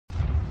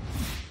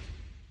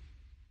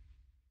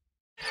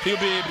he'll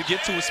be able to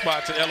get to a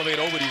spot to elevate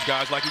over these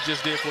guys like he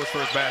just did for his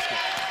first basket.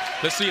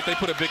 Let's see if they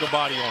put a bigger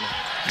body on him.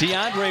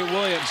 DeAndre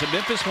Williams, and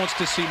Memphis wants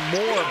to see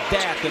more of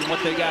that than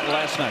what they got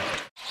last night.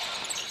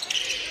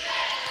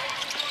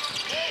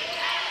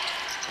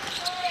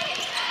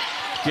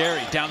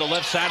 Gary down the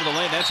left side of the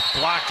lane. That's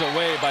blocked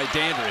away by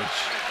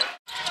Dandridge.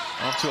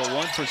 Off to a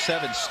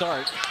 1-for-7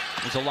 start.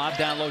 There's a lob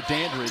down low.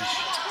 Dandridge.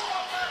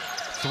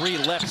 3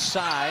 left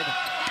side.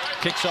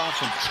 Kicks off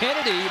from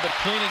Kennedy, but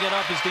cleaning it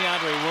up is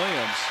DeAndre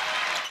Williams.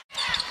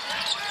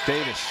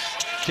 Davis.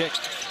 Kick.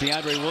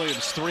 DeAndre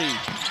Williams. 3.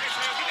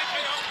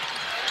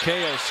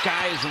 KO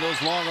skies and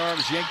those long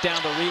arms yank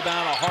down the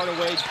rebound. A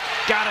Hardaway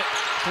got it.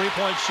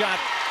 3-point shot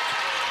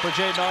for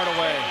Jaden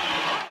Hardaway.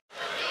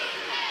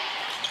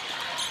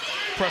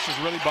 Pressure's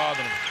really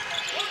bothering him.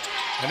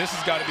 And this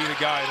has got to be the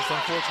guy. It's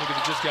unfortunate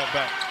because he just got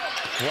back.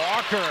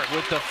 Walker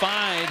with the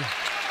find.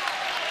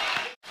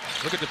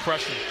 Look at the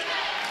pressure.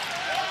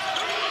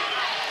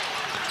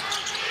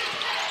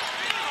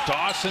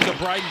 Dawson to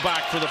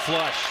Breitenbach for the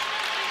flush.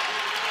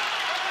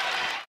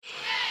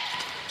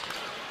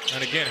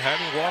 And again,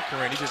 having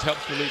Walker in, he just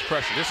helps relieve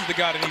pressure. This is the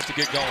guy that needs to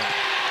get going.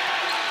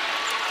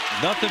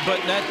 Nothing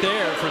but net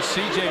there for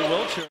C.J.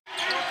 Wilcher.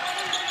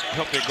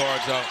 Help their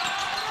guards out.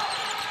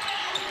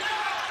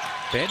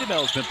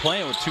 Vanderbilt's been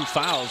playing with 2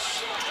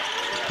 fouls.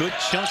 Good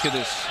chunk of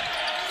this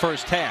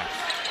first half.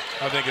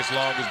 I think as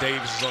long as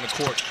Davis is on the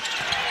court.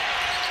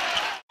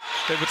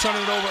 They've been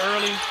turning it over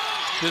early.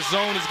 This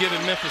zone is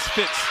giving Memphis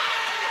fits.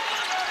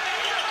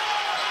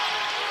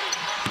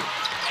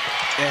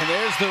 And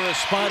there's the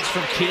response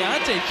from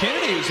Keontae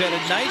Kennedy, who's had a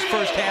nice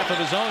first half of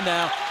his own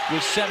now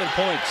with 7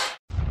 points.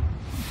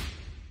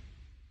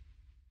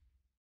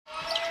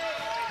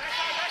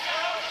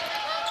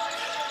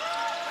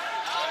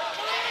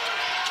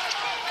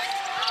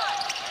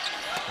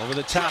 Over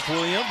the top,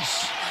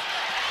 Williams.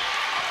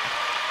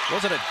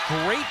 Wasn't a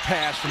great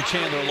pass from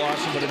Chandler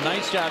Lawson, but a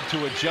nice job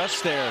to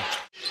adjust there.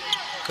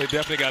 They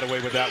definitely got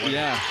away with that one.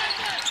 Yeah.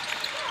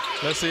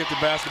 Let's see if the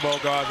basketball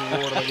guys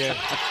reward them again.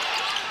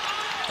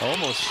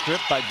 Almost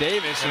stripped by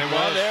Davis. And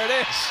there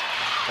it is.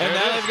 And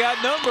now they've got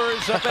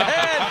numbers up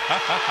ahead.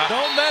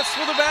 Don't mess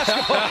with the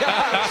basketball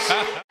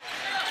guys.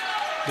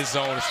 This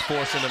zone is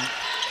forcing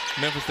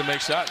Memphis to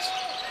make shots.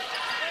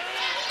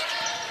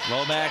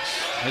 Lomax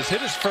has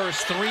hit his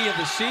first 3 of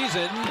the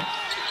season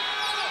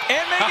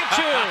and make it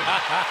 2.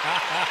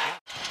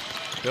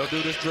 They'll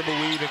do this dribble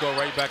weave and go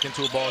right back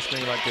into a ball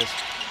screen like this.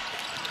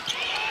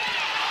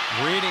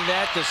 Reading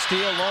that to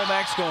steal.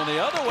 Lomax going the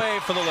other way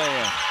for the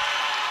layup.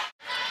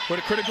 But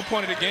a critical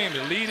point of the game,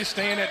 the lead is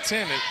staying at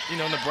 10. You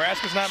know,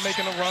 Nebraska's not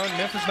making a run,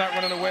 Memphis not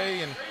running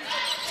away, and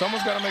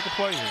someone's got to make a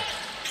play here.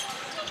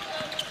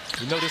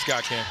 You know this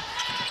guy can.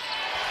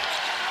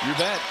 You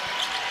bet.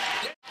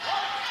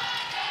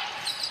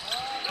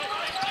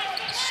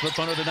 Slip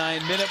under the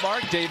 9-minute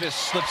mark. Davis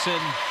slips in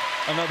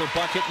another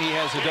bucket, and he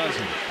has a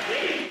dozen.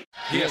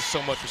 He has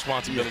so much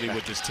responsibility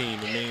with this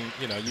team. I mean,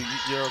 you know,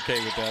 you're okay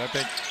with that.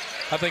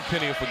 I think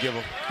Penny will forgive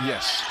him.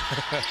 Yes.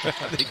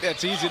 I think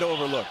that's easy to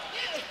overlook.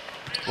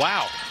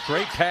 Wow,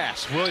 great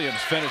pass.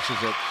 Williams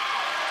finishes it.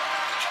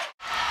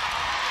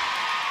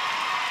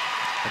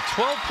 A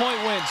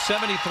 12-point win,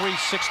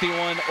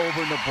 73-61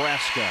 over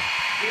Nebraska.